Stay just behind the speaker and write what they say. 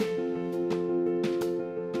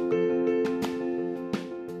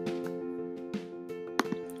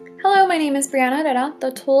my name is Brianna Herrera.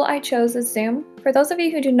 The tool I chose is Zoom. For those of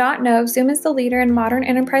you who do not know, Zoom is the leader in modern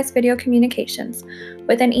enterprise video communications.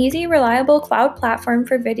 With an easy, reliable cloud platform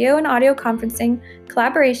for video and audio conferencing,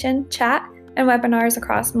 collaboration, chat, and webinars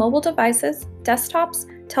across mobile devices, desktops,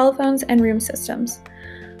 telephones, and room systems.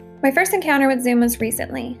 My first encounter with Zoom was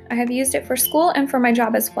recently. I have used it for school and for my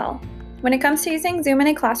job as well. When it comes to using Zoom in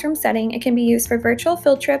a classroom setting, it can be used for virtual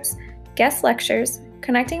field trips, guest lectures,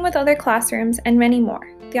 connecting with other classrooms, and many more.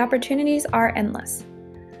 The opportunities are endless.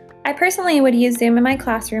 I personally would use Zoom in my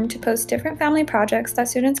classroom to post different family projects that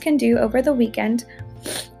students can do over the weekend.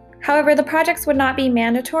 However, the projects would not be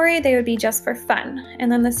mandatory, they would be just for fun. And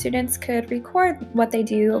then the students could record what they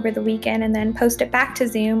do over the weekend and then post it back to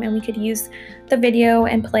Zoom, and we could use the video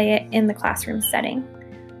and play it in the classroom setting.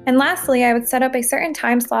 And lastly, I would set up a certain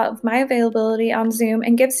time slot of my availability on Zoom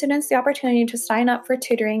and give students the opportunity to sign up for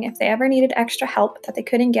tutoring if they ever needed extra help that they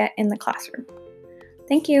couldn't get in the classroom.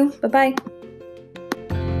 Thank you. Bye-bye.